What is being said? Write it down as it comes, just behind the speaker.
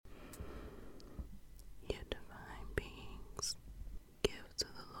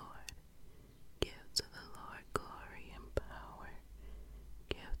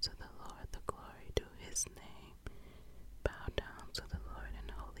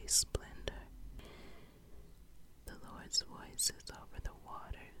splendor. The Lord's voice is over the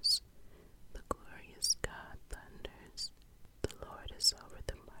waters. The glorious God thunders. The Lord is over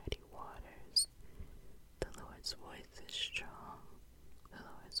the mighty waters. The Lord's voice is strong. The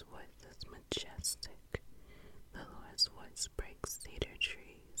Lord's voice is majestic. The Lord's voice breaks cedar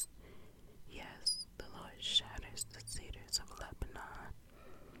trees. Yes, the Lord shatters the cedars of Lebanon.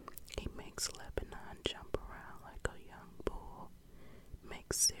 He makes Lebanon jump around like a young bull,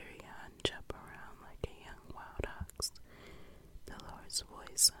 makes Syrian jump around like a young wild ox. The Lord's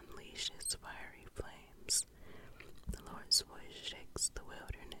voice unleashes fiery flames. The Lord's voice shakes the wilderness.